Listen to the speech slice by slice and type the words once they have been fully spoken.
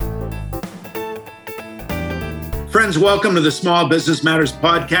Friends, welcome to the Small Business Matters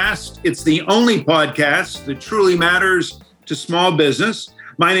podcast. It's the only podcast that truly matters to small business.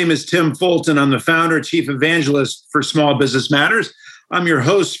 My name is Tim Fulton. I'm the founder, chief evangelist for Small Business Matters. I'm your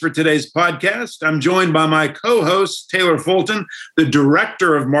host for today's podcast. I'm joined by my co-host, Taylor Fulton, the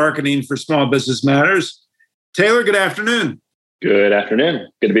director of marketing for Small Business Matters. Taylor, good afternoon. Good afternoon.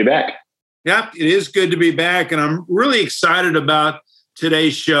 Good to be back. Yep, it is good to be back. And I'm really excited about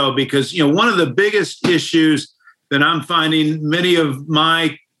today's show because, one of the biggest issues that I'm finding many of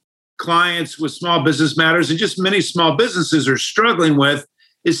my clients with Small Business Matters and just many small businesses are struggling with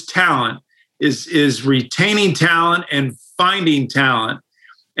is talent, is retaining talent and finding talent.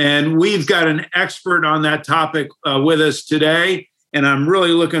 And we've got an expert on that topic with us today. And I'm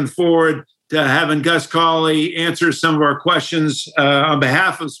really looking forward to having Gus Cawley answer some of our questions on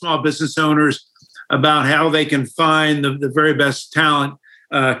behalf of small business owners about how they can find the very best talent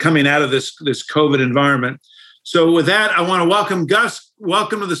coming out of this COVID environment. So with that, I want to welcome Gus.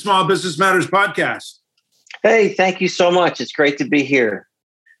 Welcome to the Small Business Matters podcast. Hey, thank you so much. It's great to be here.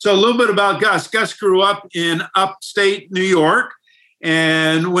 So a little bit about Gus. Gus grew up in upstate New York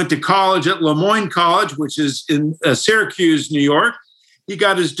and went to college at Lemoyne College, which is in Syracuse, New York. He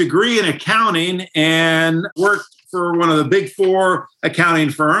got his degree in accounting and worked for one of the big four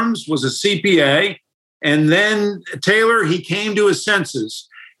accounting firms, was a CPA. And then Taylor, he came to his senses.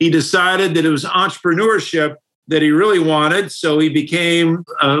 He decided that it was entrepreneurship that he really wanted. So he became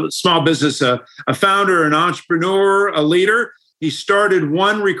a small business, a founder, an entrepreneur, a leader. He started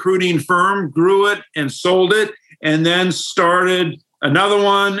one recruiting firm, grew it and sold it, and then started another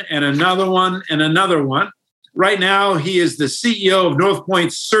one and another one and another one. Right now, he is the CEO of North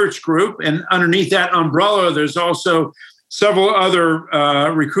Point Search Group. And underneath that umbrella, there's also several other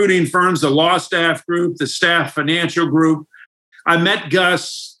recruiting firms, the Law Staff Group, the Staff Financial Group. I met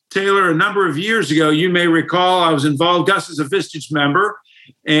Gus, Taylor, a number of years ago. You may recall I was involved. Gus is a Vistage member,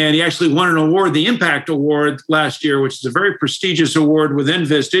 and he actually won an award, the Impact Award last year, which is a very prestigious award within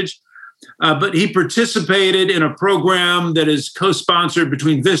Vistage. But he participated in a program that is co-sponsored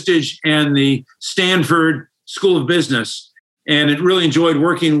between Vistage and the Stanford School of Business. And it really enjoyed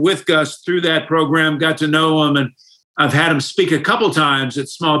working with Gus through that program, got to know him, and I've had him speak a couple times at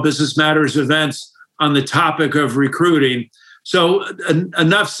Small Business Matters events on the topic of recruiting. So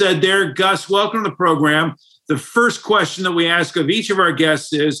enough said there. Gus, welcome to the program. The first question that we ask of each of our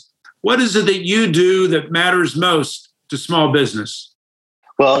guests is, what is it that you do that matters most to small business?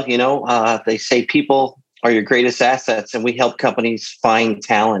 Well, they say people are your greatest assets, and we help companies find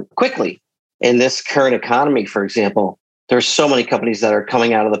talent quickly. In this current economy, for example, there's so many companies that are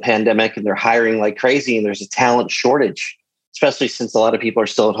coming out of the pandemic and they're hiring like crazy, and there's a talent shortage, especially since a lot of people are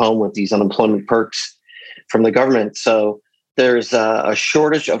still at home with these unemployment perks from the government. So there's a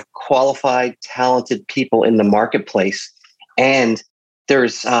shortage of qualified, talented people in the marketplace. And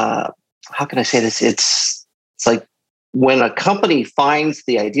there's, how can I say this? It's like when a company finds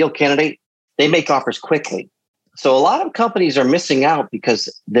the ideal candidate, they make offers quickly. So a lot of companies are missing out because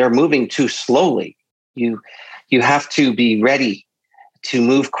they're moving too slowly. You have to be ready to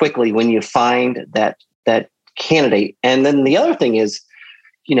move quickly when you find that candidate. And then the other thing is,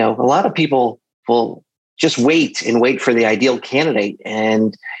 a lot of people will just wait for the ideal candidate.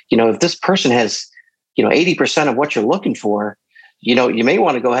 And, if this person has, 80% of what you're looking for, you may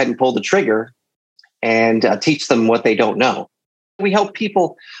want to go ahead and pull the trigger and teach them what they don't know. We help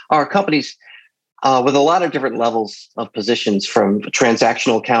people, our companies, with a lot of different levels of positions, from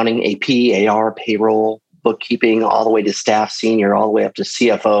transactional accounting, AP, AR, payroll, bookkeeping, all the way to staff senior, all the way up to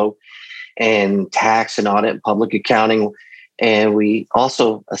CFO and tax and audit and public accounting. And we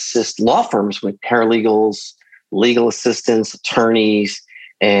also assist law firms with paralegals, legal assistants, attorneys,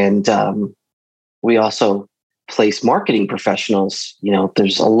 and we also place marketing professionals.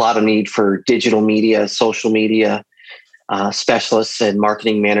 There's a lot of need for digital media, social media specialists and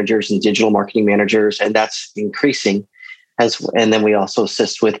marketing managers and digital marketing managers, and that's increasing. And then we also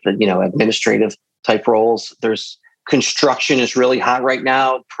assist with administrative type roles. There's construction is really hot right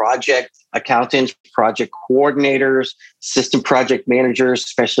now. Project accountants, project coordinators, assistant project managers,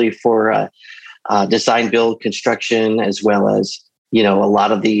 especially for design, build, construction, as well as a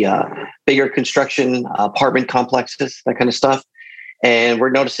lot of the bigger construction, apartment complexes, that kind of stuff. And we're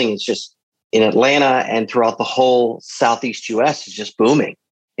noticing it's just in Atlanta and throughout the whole Southeast US is just booming.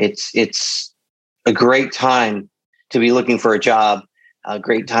 It's a great time to be looking for a job, a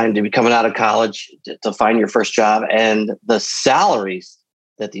great time to be coming out of college to find your first job. And the salaries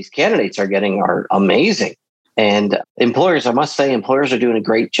that these candidates are getting are amazing. And employers, I must say, employers are doing a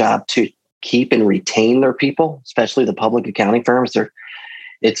great job to keep and retain their people, especially the public accounting firms.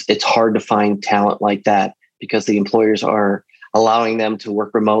 It's hard to find talent like that because the employers are allowing them to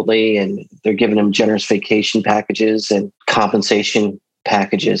work remotely, and they're giving them generous vacation packages and compensation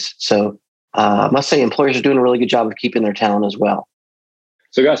packages. So I must say employers are doing a really good job of keeping their talent as well.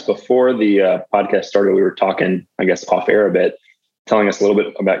 So Gus, before the podcast started, we were talking, I guess, off air a bit, telling us a little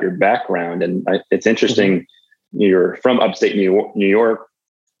bit about your background. And it's interesting. You're from upstate New York.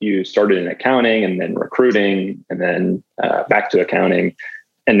 You started in accounting and then recruiting and then back to accounting.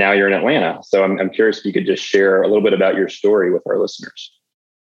 And now you're in Atlanta. So I'm curious if you could just share a little bit about your story with our listeners.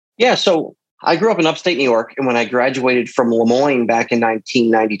 Yeah. So I grew up in upstate New York. And when I graduated from Lemoyne back in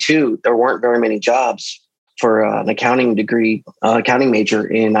 1992, there weren't very many jobs for an accounting degree, accounting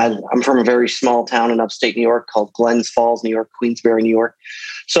major. And I'm from a very small town in upstate New York called Glens Falls, New York, Queensbury, New York.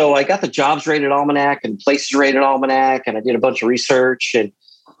 So I got the jobs rated almanac and places rated almanac, and I did a bunch of research. And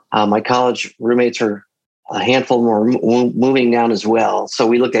my college roommates are a handful more moving down as well. So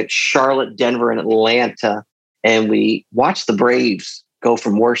we looked at Charlotte, Denver, and Atlanta, and we watched the Braves go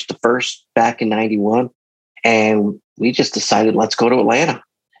from worst to first back in 91. And we just decided, let's go to Atlanta.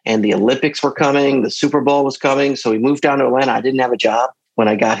 And the Olympics were coming, the Super Bowl was coming. So we moved down to Atlanta. I didn't have a job when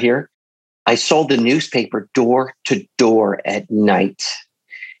I got here. I sold the newspaper door to door at night.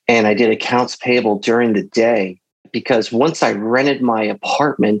 And I did accounts payable during the day, because once I rented my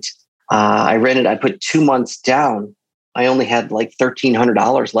apartment, I put 2 months down. I only had like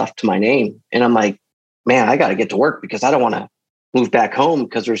 $1,300 left to my name. And I'm like, man, I got to get to work because I don't want to move back home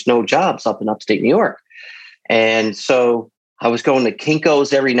because there's no jobs up in upstate New York. And so I was going to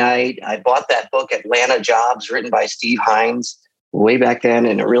Kinko's every night. I bought that book, Atlanta Jobs, written by Steve Hines way back then.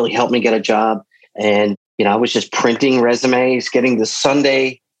 And it really helped me get a job. And, I was just printing resumes, getting the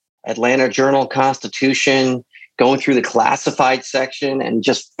Sunday Atlanta Journal Constitution, going through the classified section and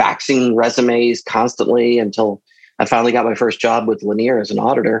just faxing resumes constantly until I finally got my first job with Lanier as an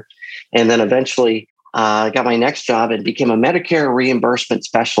auditor. And then eventually I got my next job and became a Medicare reimbursement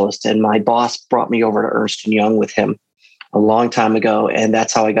specialist. And my boss brought me over to Ernst & Young with him a long time ago. And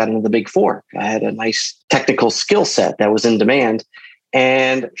that's how I got into the Big Four. I had a nice technical skill set that was in demand.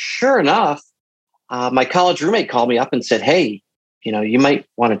 And sure enough, my college roommate called me up and said, hey, you might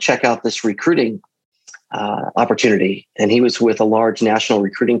want to check out this recruiting opportunity. And he was with a large national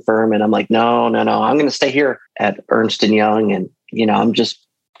recruiting firm. And I'm like, no, I'm going to stay here at Ernst & Young. And, I'm just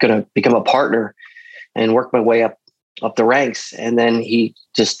going to become a partner and work my way up the ranks. And then he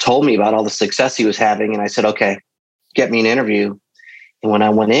just told me about all the success he was having. And I said, okay, get me an interview. And when I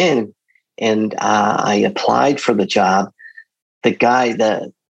went in and I applied for the job, the guy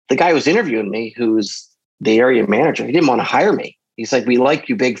who was interviewing me, who's the area manager, he didn't want to hire me. He's like, we like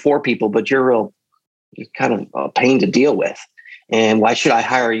you Big Four people, but you're kind of a pain to deal with. And why should I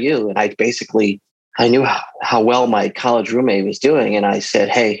hire you? And I knew how well my college roommate was doing. And I said,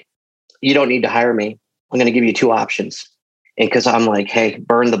 hey, you don't need to hire me. I'm going to give you two options. And because I'm like, hey,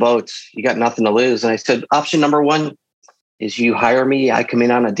 burn the boats. You got nothing to lose. And I said, option number one is you hire me. I come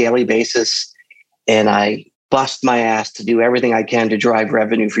in on a daily basis and I bust my ass to do everything I can to drive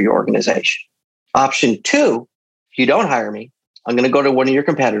revenue for your organization. Option two, if you don't hire me, I'm going to go to one of your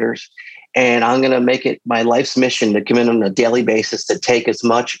competitors and I'm going to make it my life's mission to come in on a daily basis to take as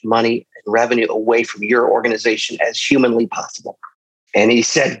much money and revenue away from your organization as humanly possible. And he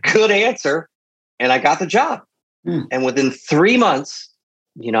said, good answer. And I got the job. And within 3 months,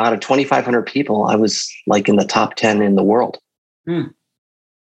 out of 2,500 people, I was like in the top 10 in the world. And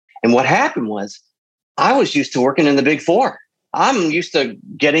what happened was I was used to working in the Big Four. I'm used to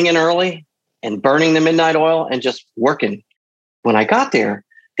getting in early and burning the midnight oil and just working. When I got there,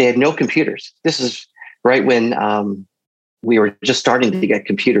 they had no computers. This is right when we were just starting to get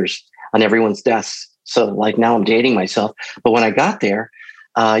computers on everyone's desks. So like now I'm dating myself. But when I got there,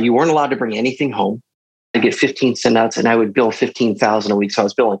 you weren't allowed to bring anything home. I get 15 send-outs and I would bill $15,000 a week. So I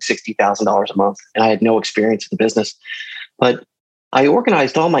was billing $60,000 a month and I had no experience in the business. But I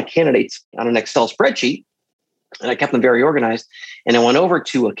organized all my candidates on an Excel spreadsheet and I kept them very organized. And I went over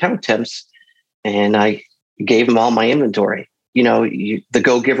to account temps and I gave them all my inventory. The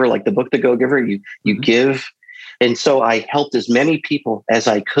Go-Giver, like the book, The Go-Giver, you give. And so I helped as many people as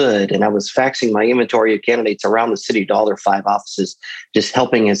I could. And I was faxing my inventory of candidates around the city to all their 5 offices, just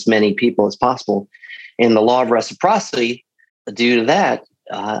helping as many people as possible. And the law of reciprocity, due to that,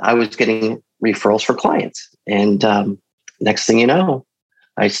 I was getting referrals for clients. And next thing you know,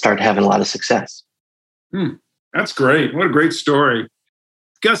 I started having a lot of success. That's great. What a great story.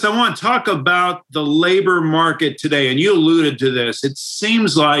 Gus, I want to talk about the labor market today. And you alluded to this. It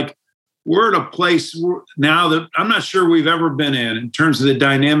seems like we're at a place now that I'm not sure we've ever been in terms of the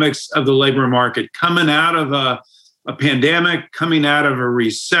dynamics of the labor market, coming out of a pandemic, coming out of a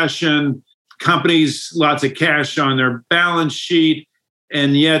recession, companies, lots of cash on their balance sheet,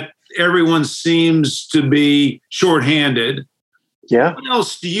 and yet everyone seems to be shorthanded. Yeah. What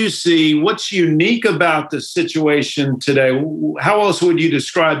else do you see? What's unique about the situation today? How else would you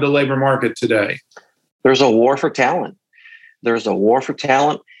describe the labor market today? There's a war for talent. There's a war for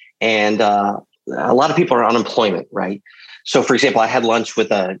talent, and a lot of people are unemployment, right? So, for example, I had lunch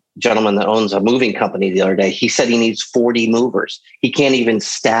with a gentleman that owns a moving company the other day. He said he needs 40 movers. He can't even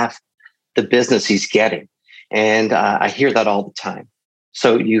staff the business he's getting. And I hear that all the time.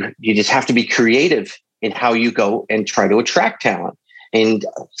 So you just have to be creative in how you go and try to attract talent. And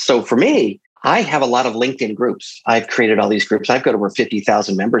so for me, I have a lot of LinkedIn groups. I've created all these groups. I've got over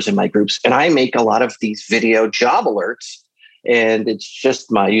 50,000 members in my groups, and I make a lot of these video job alerts. And it's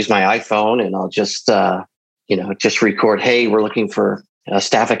just I use my iPhone, and I'll just, just record, hey, we're looking for a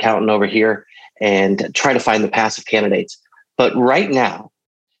staff accountant over here, and try to find the passive candidates. But right now,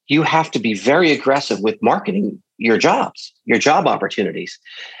 you have to be very aggressive with marketing your jobs, your job opportunities.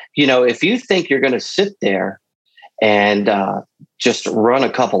 If you think you're going to sit there and just run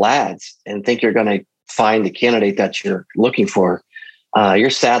a couple ads and think you're going to find the candidate that you're looking for, you're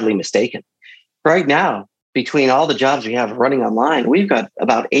sadly mistaken. Right now, between all the jobs we have running online, we've got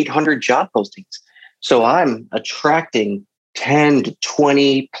about 800 job postings. So I'm attracting 10 to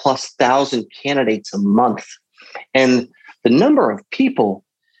 20 plus thousand candidates a month. And the number of people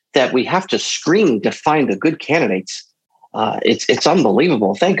that we have to screen to find the good candidates, it's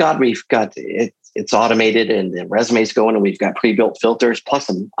unbelievable. Thank God we've got it. It's automated and the resumes going, and we've got pre-built filters. Plus,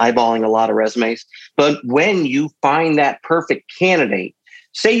 I'm eyeballing a lot of resumes. But when you find that perfect candidate,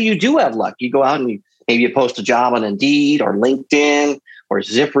 say you do have luck, you go out and maybe you post a job on Indeed or LinkedIn or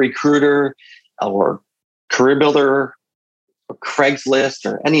ZipRecruiter or CareerBuilder or Craigslist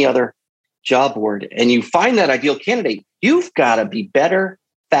or any other job board, and you find that ideal candidate, you've got to be better,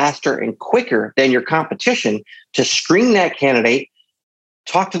 faster, and quicker than your competition to screen that candidate,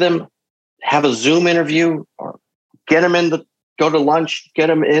 talk to them, have a Zoom interview, or get them in go to lunch, get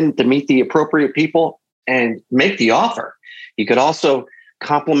them in to meet the appropriate people and make the offer. You could also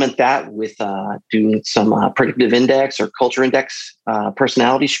complement that with doing some predictive index or culture index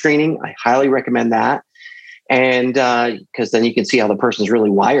personality screening. I highly recommend that. And because then you can see how the person's really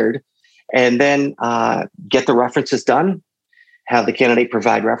wired. And then get the references done, have the candidate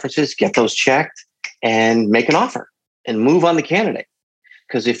provide references, get those checked, and make an offer and move on the candidate.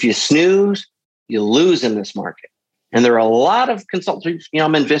 Because if you snooze, you lose in this market. And there are a lot of consultants,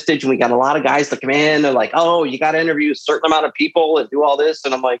 I'm in Vistage, and we got a lot of guys that come in. They're like, oh, you got to interview a certain amount of people and do all this.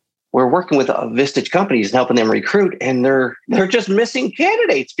 And I'm like, we're working with Vistage companies and helping them recruit. And they're just missing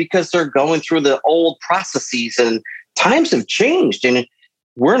candidates because they're going through the old processes, and times have changed. And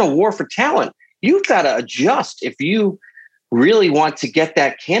we're in a war for talent. You've got to adjust. If you really want to get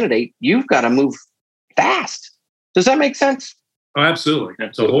that candidate, you've got to move fast. Does that make sense? Oh, absolutely.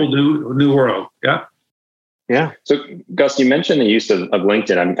 It's a whole new world. Yeah. Yeah. So, Gus, you mentioned the use of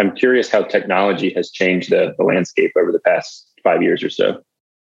LinkedIn. I'm curious how technology has changed the landscape over the past 5 years or so.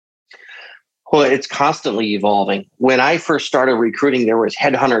 Well, it's constantly evolving. When I first started recruiting, there was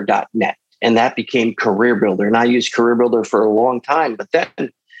headhunter.net, and that became CareerBuilder. And I used CareerBuilder for a long time, but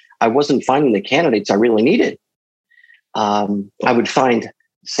then I wasn't finding the candidates I really needed. I would find,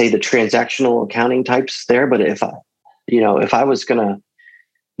 say, the transactional accounting types there, but if I was going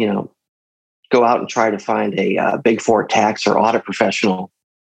to, go out and try to find a Big Four tax or audit professional,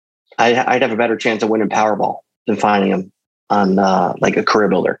 I'd have a better chance of winning Powerball than finding them on like a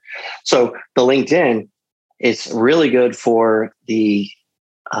CareerBuilder. So the LinkedIn is really good for the,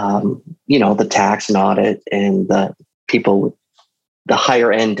 the tax and audit and the people with the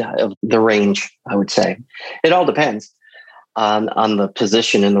higher end of the range, I would say. It all depends on the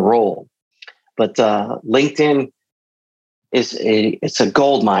position and the role. But LinkedIn it's a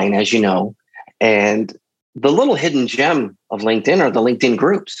gold mine, as you know. And the little hidden gem of LinkedIn are the LinkedIn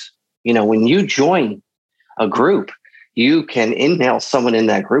groups. When you join a group, you can email someone in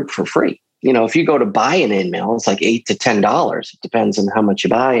that group for free. If you go to buy an email, it's like $8 to $10. It depends on how much you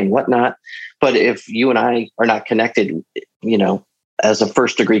buy and whatnot. But if you and I are not connected, as a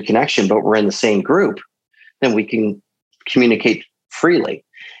first degree connection, but we're in the same group, then we can communicate freely.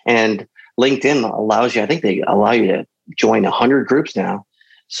 And LinkedIn allows you, I think they allow you to join 100 groups now.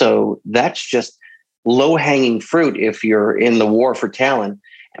 So that's just low hanging fruit if you're in the war for talent.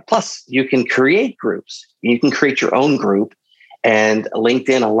 Plus, you can create groups. You can create your own group. And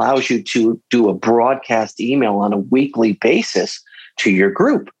LinkedIn allows you to do a broadcast email on a weekly basis to your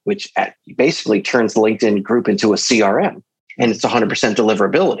group, which basically turns the LinkedIn group into a CRM. And it's 100%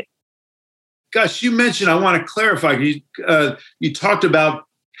 deliverability. Gus, you mentioned, I want to clarify, you talked about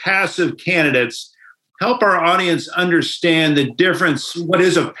passive candidates. Help our audience understand the difference. What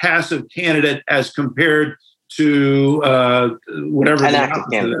is a passive candidate as compared to whatever an active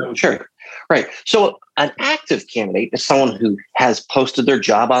candidate? Sure. Right. So an active candidate is someone who has posted their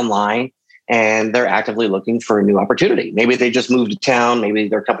job online and they're actively looking for a new opportunity. Maybe they just moved to town, maybe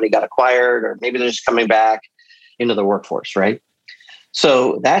their company got acquired, or maybe they're just coming back into the workforce, right?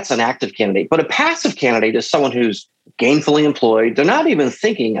 So that's an active candidate. But a passive candidate is someone who's gainfully employed. They're not even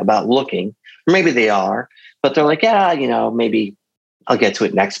thinking about looking. Maybe they are, but they're like, yeah, maybe I'll get to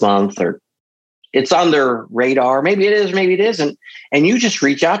it next month, or it's on their radar. Maybe it is, maybe it isn't. And you just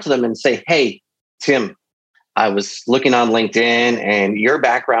reach out to them and say, hey, Tim, I was looking on LinkedIn and your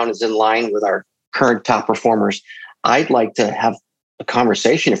background is in line with our current top performers. I'd like to have a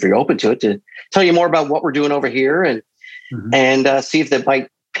conversation, if you're open to it, to tell you more about what we're doing over here and see if that might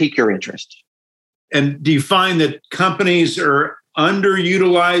pique your interest. And do you find that companies are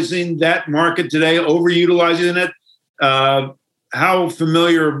underutilizing that market today, overutilizing it? How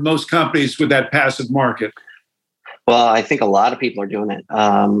familiar are most companies with that passive market? Well, I think a lot of people are doing it.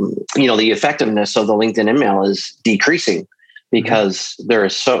 The effectiveness of the LinkedIn email is decreasing because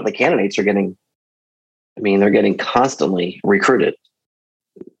the candidates are getting, they're getting constantly recruited.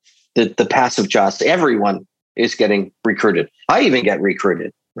 The passive jobs, everyone is getting recruited. I even get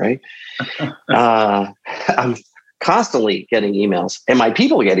recruited, right? I'm constantly getting emails, and my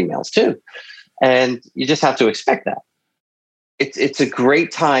people get emails too. And you just have to expect that. It's a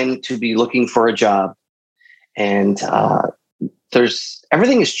great time to be looking for a job. And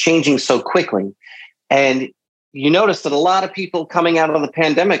everything is changing so quickly. And you notice that a lot of people coming out of the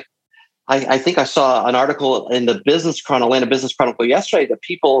pandemic, I think I saw an article in the Atlanta Business Chronicle yesterday that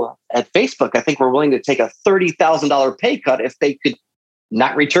people at Facebook, I think, were willing to take a $30,000 pay cut if they could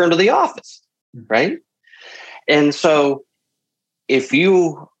not return to the office, right? And so if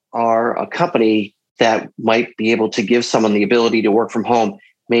you are a company that might be able to give someone the ability to work from home,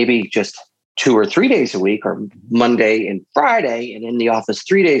 maybe just 2 or 3 days a week, or Monday and Friday, and in the office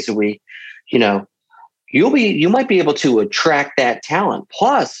 3 days a week, you might be able to attract that talent.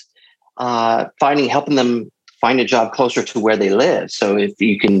 Plus, helping them find a job closer to where they live. So if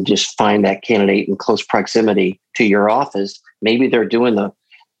you can just find that candidate in close proximity to your office, maybe they're doing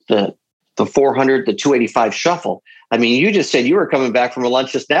the 400 to 285 shuffle. You just said you were coming back from a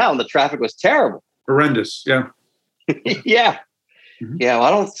lunch just now, and the traffic was terrible. Horrendous. Yeah. Yeah. Mm-hmm. Yeah. Well,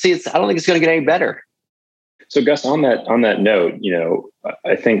 I don't think it's going to get any better. So Gus, on that note,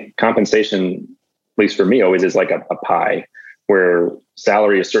 I think compensation, at least for me, always is like a pie, where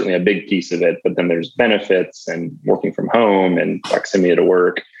salary is certainly a big piece of it, but then there's benefits and working from home and proximity to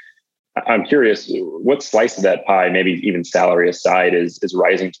work. I'm curious, what slice of that pie, maybe even salary aside, is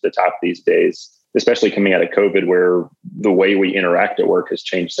rising to the top these days, especially coming out of COVID, where the way we interact at work has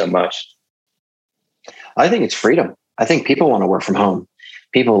changed so much? I think it's freedom. I think people want to work from home.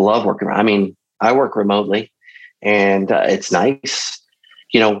 People love working. I work remotely, and it's nice.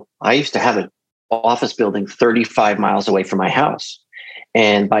 I used to have an office building 35 miles away from my house.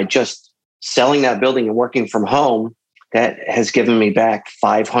 And by just selling that building and working from home, that has given me back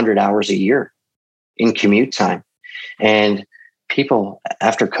 500 hours a year in commute time. And people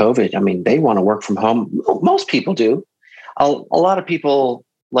after COVID, they want to work from home. Most people do. A lot of people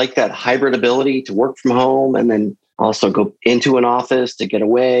like that hybrid ability to work from home and then also go into an office to get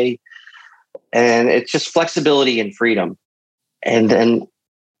away. And it's just flexibility and freedom. And then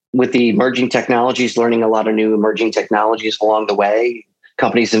with the emerging technologies, learning a lot of new emerging technologies along the way,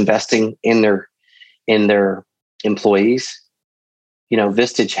 companies investing in their employees.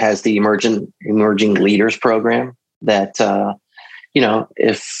 Vistage has the emerging leaders program that,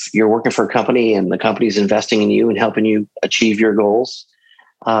 if you're working for a company and the company's investing in you and helping you achieve your goals,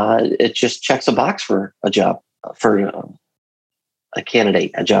 it just checks a box for a job, for a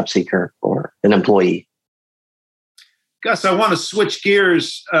candidate, a job seeker, or an employee. Gus, I want to switch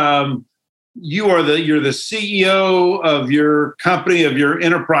gears. You're the CEO of your company, of your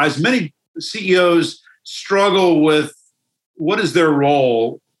enterprise. Many CEOs struggle with what is their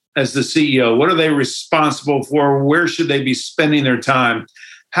role as the CEO? What are they responsible for? Where should they be spending their time?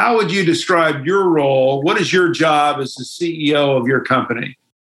 How would you describe your role? What is your job as the CEO of your company?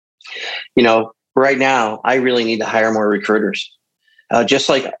 Right now, I really need to hire more recruiters. Just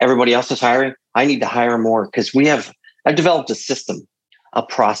like everybody else is hiring, I need to hire more because I've developed a system, a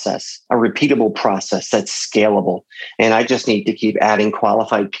process, a repeatable process that's scalable. And I just need to keep adding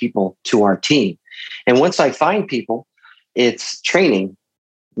qualified people to our team. And once I find people, it's training,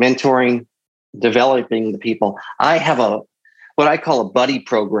 mentoring, developing the people. I have what I call a buddy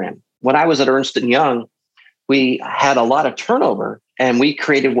program. When I was at Ernst & Young, we had a lot of turnover and we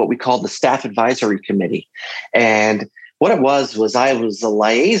created what we called the Staff Advisory Committee. And what it was I was a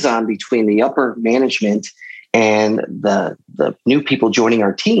liaison between the upper management and the new people joining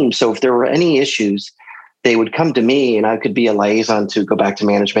our team. So if there were any issues, they would come to me and I could be a liaison to go back to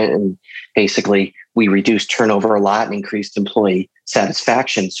management. And basically we reduced turnover a lot and increased employee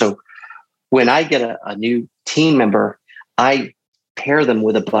satisfaction. So when I get a new team member, I pair them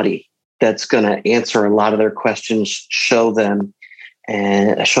with a buddy that's going to answer a lot of their questions, show them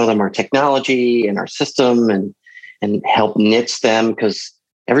our technology and our system, and help niche them, because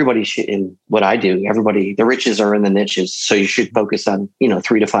everybody should, in what I do, the riches are in the niches. So you should focus on,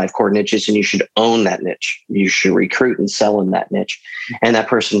 3 to 5 core niches, and you should own that niche. You should recruit and sell in that niche. And that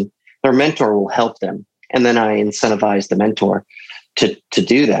person, their mentor, will help them. And then I incentivize the mentor to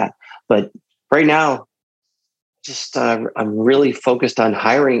do that. But right now, just I'm really focused on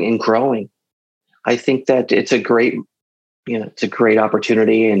hiring and growing. I think that it's a great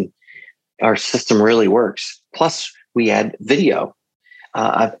opportunity, and our system really works. Plus, we add video.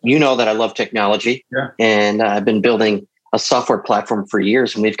 That I love technology, and I've been building a software platform for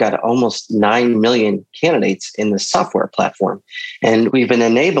years, and we've got almost 9 million candidates in the software platform. And we've been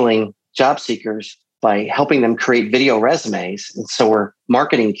enabling job seekers by helping them create video resumes. And so we're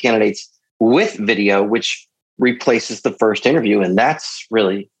marketing candidates with video, which replaces the first interview. And that's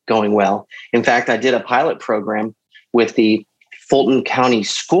really going well. In fact, I did a pilot program with the Fulton County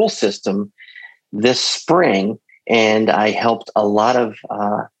school system this spring, and I helped a lot of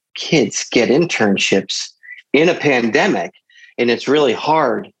kids get internships in a pandemic. And it's really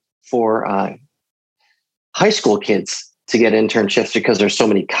hard for high school kids to get internships because there's so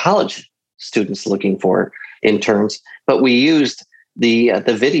many college students looking for interns. But we used the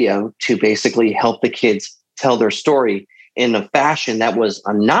video to basically help the kids tell their story in a fashion that was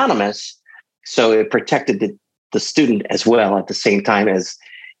anonymous. So it protected the student as well, at the same time as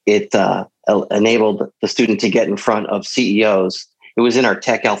it enabled the student to get in front of CEOs. It was in our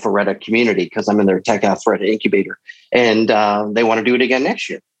Tech Alpharetta community, because I'm in their Tech Alpharetta incubator, and they want to do it again next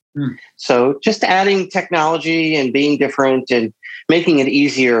year. So just adding technology and being different and making it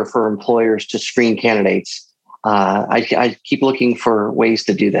easier for employers to screen candidates. I keep looking for ways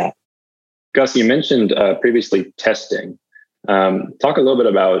to do that. Gus, you mentioned previously testing. Talk a little bit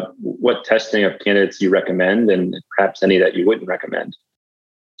about what testing of candidates you recommend, and perhaps any that you wouldn't recommend.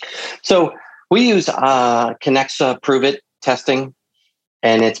 So we use Connexa Prove It testing,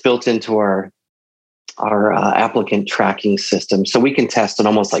 and it's built into our applicant tracking system. So we can test on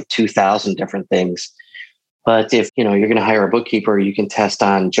almost like 2,000 different things. But if you're going to hire a bookkeeper, you can test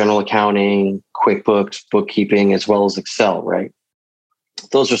on general accounting, QuickBooks, bookkeeping, as well as Excel, right?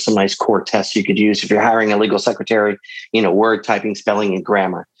 Those are some nice core tests you could use if you're hiring a legal secretary, word, typing, spelling, and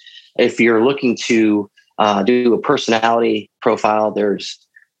grammar. If you're looking to do a personality profile, there's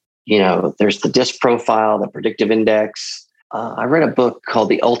the DISC profile, the predictive index. I read a book called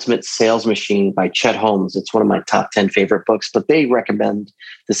The Ultimate Sales Machine by Chet Holmes. It's one of my top 10 favorite books, but they recommend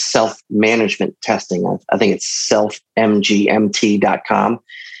the self-management testing. I think it's selfmgmt.com.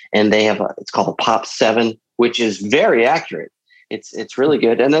 And they have it's called a POP7, which is very accurate. It's really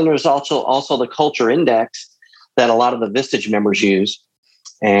good. And then there's also the culture index that a lot of the Vistage members use.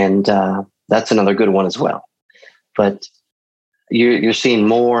 And that's another good one as well. But you're seeing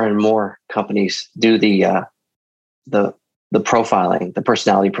more and more companies do the profiling, the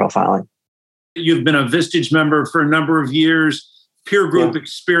personality profiling. You've been a Vistage member for a number of years, peer group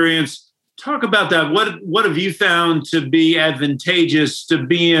experience. Talk about that. What have you found to be advantageous to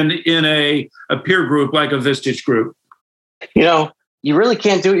being in a peer group like a Vistage group? You really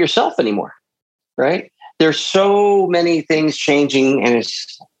can't do it yourself anymore, right? There's so many things changing, and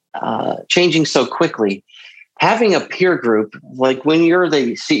it's changing so quickly. Having a peer group, like when you're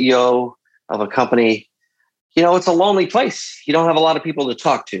the CEO of a company, it's a lonely place. You don't have a lot of people to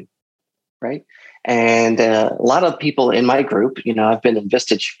talk to, right? And a lot of people in my group, I've been in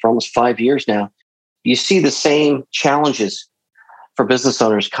Vistage for almost 5 years now. You see the same challenges for business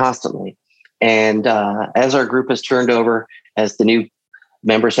owners constantly. And as our group has turned over, as the new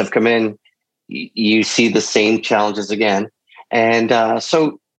members have come in, you see the same challenges again. And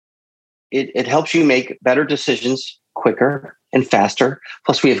so it helps you make better decisions quicker and faster.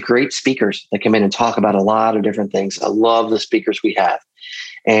 Plus, we have great speakers that come in and talk about a lot of different things. I love the speakers we have.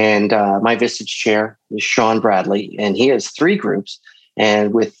 And my Vistage chair is Sean Bradley, and he has 3 groups,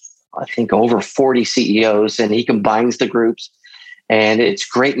 and with, I think, over 40 CEOs, and he combines the groups. And it's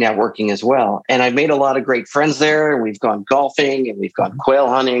great networking as well. And I've made a lot of great friends there. We've gone golfing, and we've gone quail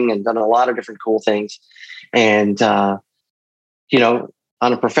hunting, and done a lot of different cool things. And,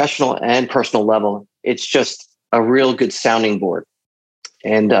 on a professional and personal level, it's just a real good sounding board.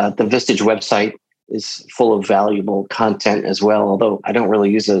 And the Vistage website is full of valuable content as well, although I don't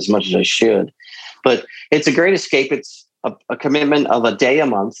really use it as much as I should. But it's a great escape. It's a commitment of a day a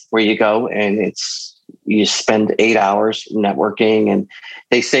month where you go and you spend 8 hours networking. And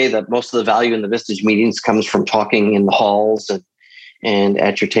they say that most of the value in the Vistage meetings comes from talking in the halls and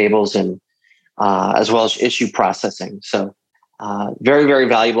at your tables, and as well as issue processing. So very, very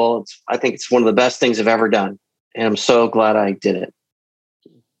valuable. I think it's one of the best things I've ever done. And I'm so glad I did it.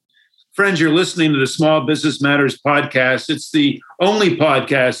 Friends, you're listening to the Small Business Matters podcast. It's the only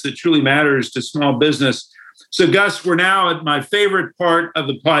podcast that truly matters to small business. So, Gus, we're now at my favorite part of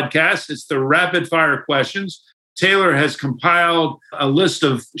the podcast. It's the rapid fire questions. Taylor has compiled a list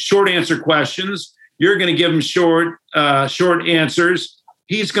of short answer questions. You're going to give him short answers.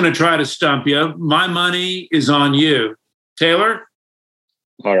 He's going to try to stump you. My money is on you. Taylor?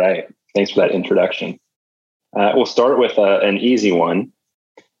 All right. Thanks for that introduction. We'll start with an easy one.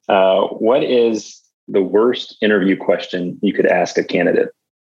 What is the worst interview question you could ask a candidate?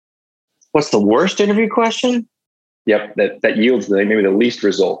 What's the worst interview question? Yep, that yields maybe the least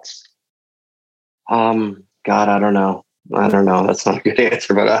results. God, I don't know. That's not a good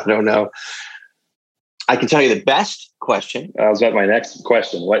answer, but I don't know. I can tell you the best question. That was my next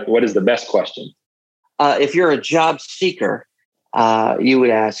question. What is the best question? If you're a job seeker, you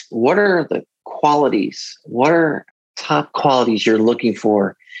would ask, what are the qualities? What are top qualities you're looking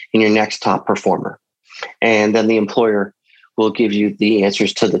for in your next top performer? And then the employer will give you the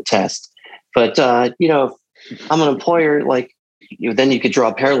answers to the test. But, I'm an employer, then you could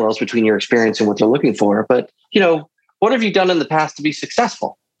draw parallels between your experience and what they're looking for. But, what have you done in the past to be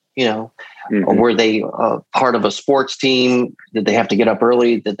successful? Or were they part of a sports team? Did they have to get up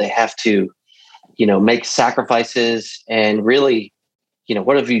early? Did they have to, make sacrifices? And really,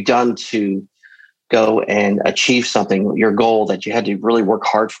 what have you done to go and achieve something, your goal that you had to really work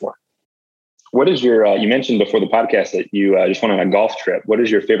hard for? What is your, you mentioned before the podcast that you just went on a golf trip. What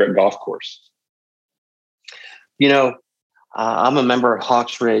is your favorite golf course? I'm a member of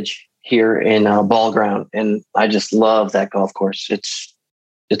Hawks Ridge here in Ball Ground, and I just love that golf course. It's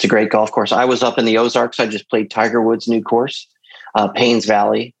a great golf course. I was up in the Ozarks. I just played Tiger Woods' new course, Paynes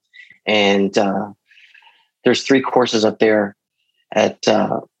Valley. And there's 3 courses up there at,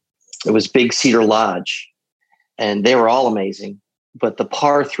 it was Big Cedar Lodge, and they were all amazing. But the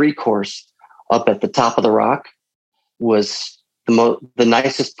par 3 course up at the top of the rock was the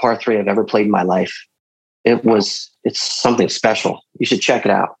nicest par 3 I've ever played in my life. It's something special. You should check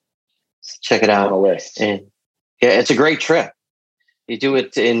it out. Check it out. On the list. And yeah, it's a great trip. You do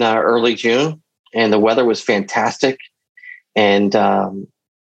it in early June, and the weather was fantastic. And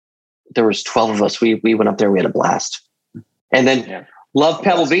there was 12 of us. We went up there. We had a blast. And then love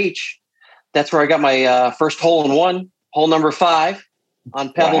Pebble Beach. That's where I got my first hole in one, hole number 5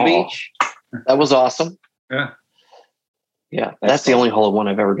 on Pebble Beach. That was awesome. Yeah. That's the only hole in one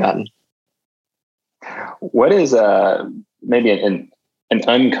I've ever gotten. What is maybe an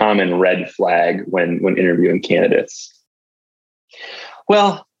uncommon red flag when interviewing candidates?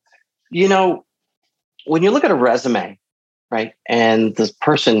 Well, when you look at a resume, right, and this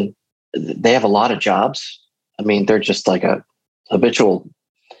person, they have a lot of jobs. I mean, they're just like a habitual,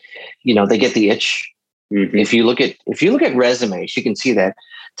 they get the itch. Mm-hmm. If you look at resumes, you can see that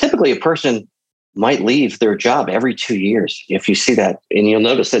typically a person might leave their job every 2 years. If you see that, and you'll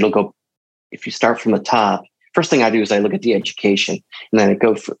notice it'll go, if you start from the top, first thing I do is I look at the education, and then I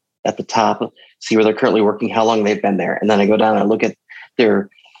go at the top, see where they're currently working, how long they've been there. And then I go down and I look at their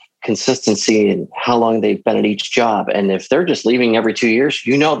consistency and how long they've been at each job. And if they're just leaving every 2 years,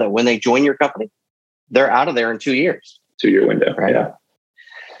 that when they join your company, they're out of there in 2 years. 2-year window. Right. Yeah.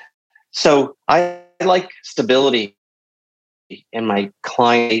 So I like stability in my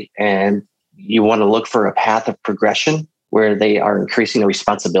client, and you want to look for a path of progression where they are increasing the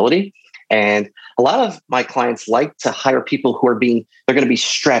responsibility. And a lot of my clients like to hire people who they're going to be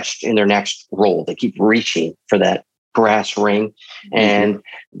stretched in their next role. They keep reaching for that brass ring, and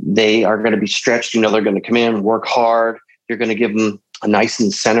they are going to be stretched. They're going to come in, work hard. You're going to give them a nice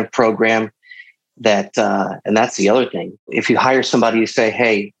incentive program. And that's the other thing. If you hire somebody to say,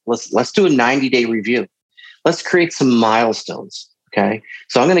 hey, let's do a 90-day review. Let's create some milestones. Okay.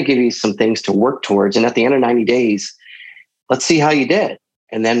 So I'm going to give you some things to work towards. And at the end of 90 days, let's see how you did.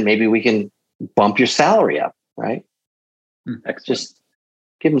 And then maybe we can bump your salary up, right? Excellent. Just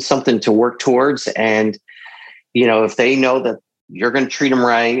give them something to work towards. And, if they know that you're going to treat them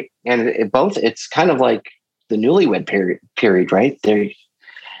right, and it's kind of like the newlywed period, right? They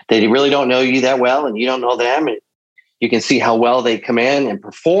really don't know you that well, and you don't know them. And you can see how well they come in and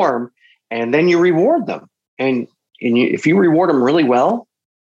perform, and then you reward them. And if you reward them really well,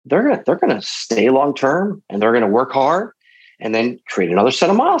 they're gonna stay long term, and they're gonna work hard, and then create another set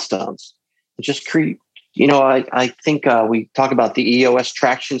of milestones. Just create. I think we talk about the EOS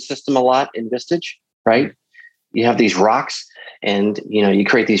traction system a lot in Vistage, right? You have these rocks, and you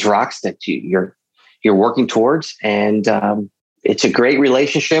create these rocks that you're working towards, and it's a great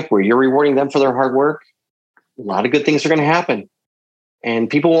relationship where you're rewarding them for their hard work. A lot of good things are going to happen, and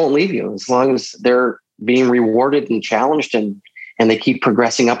people won't leave you as long as they're being rewarded and challenged, and they keep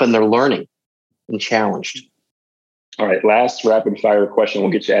progressing up and they're learning and challenged. All right, last rapid fire question.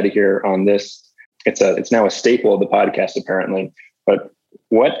 We'll get you out of here on this. It's now a staple of the podcast, apparently. But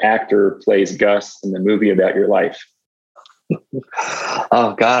what actor plays Gus in the movie about your life?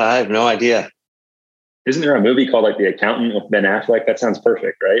 Oh God, I have no idea. Isn't there a movie called like The Accountant with Ben Affleck? That sounds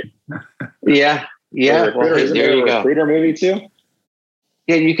perfect, right? Yeah. Well, hey, there you go. Recruiter movie too.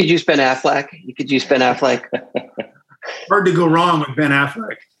 Yeah, you could use Ben Affleck. Hard to go wrong with Ben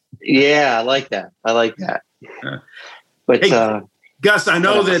Affleck. Yeah, I like that. But hey, Gus, I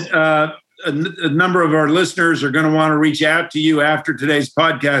know that a number of our listeners are going to want to reach out to you after today's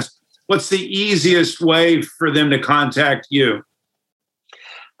podcast. What's the easiest way for them to contact you?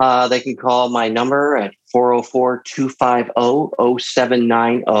 They can call my number at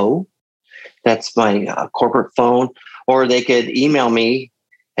 404-250-0790. That's my corporate phone. Or they could email me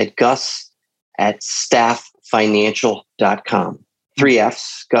at gus@stafffinancial.com. 3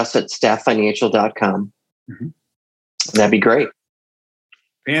 Fs, gus@stafffinancial.com. Mm-hmm. That'd be great.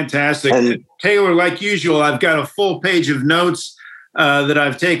 Fantastic. And Taylor, like usual, I've got a full page of notes that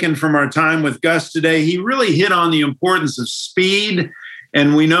I've taken from our time with Gus today. He really hit on the importance of speed.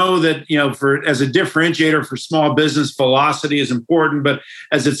 And we know that, as a differentiator for small business, velocity is important, but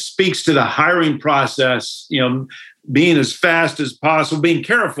as it speaks to the hiring process, being as fast as possible, being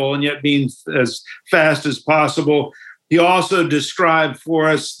careful and yet being as fast as possible. He also described for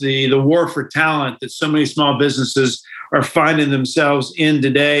us the war for talent that so many small businesses are finding themselves in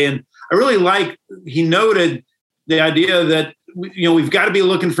today. And I really he noted the idea that, we've got to be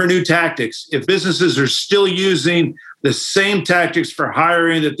looking for new tactics. If businesses are still using the same tactics for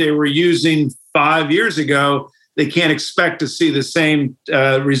hiring that they were using 5 years ago, they can't expect to see the same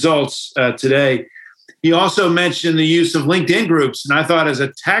results today. He also mentioned the use of LinkedIn groups. And I thought as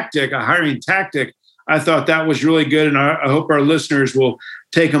a hiring tactic, I thought that was really good. And I hope our listeners will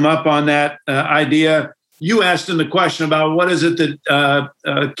take them up on that idea. You asked him the question about what is it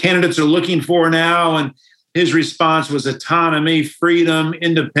that candidates are looking for now. And his response was autonomy, freedom,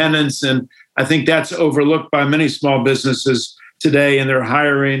 independence. And I think that's overlooked by many small businesses today in their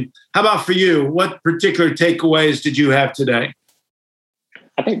hiring. How about for you? What particular takeaways did you have today?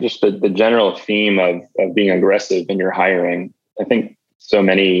 I think just the general theme of being aggressive in your hiring. I think so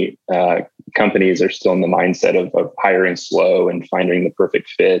many companies are still in the mindset of hiring slow and finding the perfect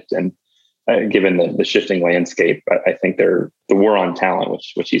fit. And given the shifting landscape, I think the war on talent,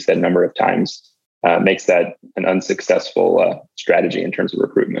 which he said a number of times, makes that an unsuccessful strategy in terms of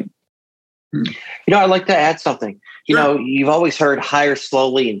recruitment. I'd like to add something. You've always heard hire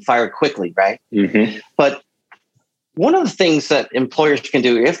slowly and fire quickly, right? Mm-hmm. But one of the things that employers can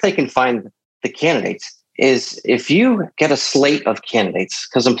do if they can find the candidates is if you get a slate of candidates,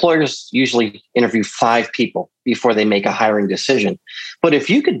 because employers usually interview 5 people before they make a hiring decision. But if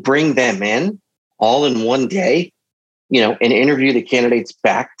you could bring them in all in one day, and interview the candidates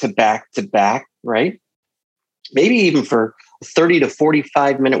back to back to back, right? Maybe even for a 30 to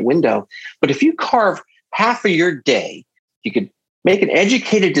 45 minute window. But if you carve half of your day, you could make an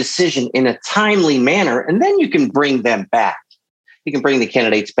educated decision in a timely manner, and then you can bring them back. You can bring the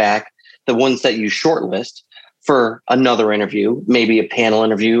candidates back, the ones that you shortlist, for another interview, maybe a panel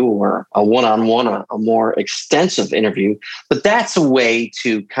interview or a one-on-one, a more extensive interview. But that's a way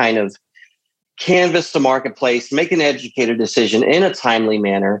to kind of canvass the marketplace, make an educated decision in a timely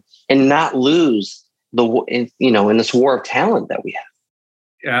manner, and not lose in this war of talent that we have.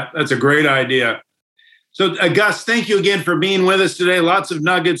 Yeah, that's a great idea. So, Gus, thank you again for being with us today. Lots of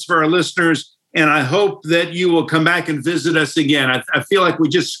nuggets for our listeners, and I hope that you will come back and visit us again. I feel like we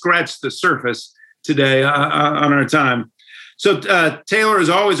just scratched the surface today on our time. So, Taylor, as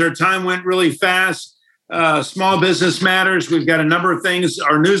always, our time went really fast. Small Business Matters. We've got a number of things.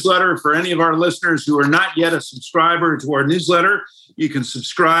 Our newsletter, for any of our listeners who are not yet a subscriber to our newsletter, you can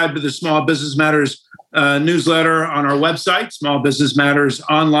subscribe to the Small Business Matters newsletter on our website,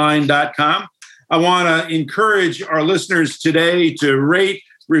 smallbusinessmattersonline.com. I want to encourage our listeners today to rate,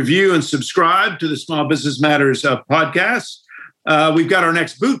 review, and subscribe to the Small Business Matters podcast. We've got our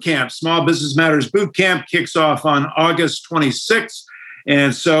next boot camp. Small Business Matters Boot Camp kicks off on August 26th.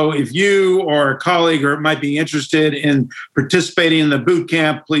 And so if you or a colleague or might be interested in participating in the boot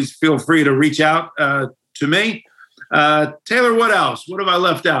camp, please feel free to reach out to me. Taylor, what else? What have I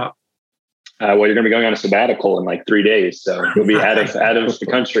left out? Well, you're going to be going on a sabbatical in like 3 days, so you'll be out of the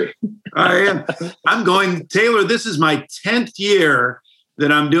country. I am. I'm going, Taylor, this is my 10th year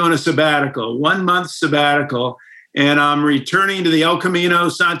that I'm doing a sabbatical, 1 month sabbatical, and I'm returning to the El Camino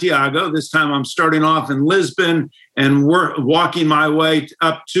Santiago. This time I'm starting off in Lisbon and walking my way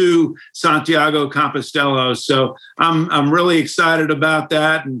up to Santiago Compostela. So I'm really excited about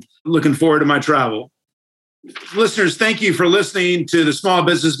that and looking forward to my travel. Listeners, thank you for listening to the Small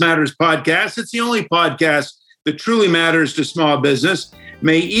Business Matters podcast. It's the only podcast that truly matters to small business.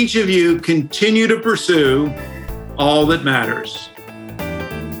 May each of you continue to pursue all that matters.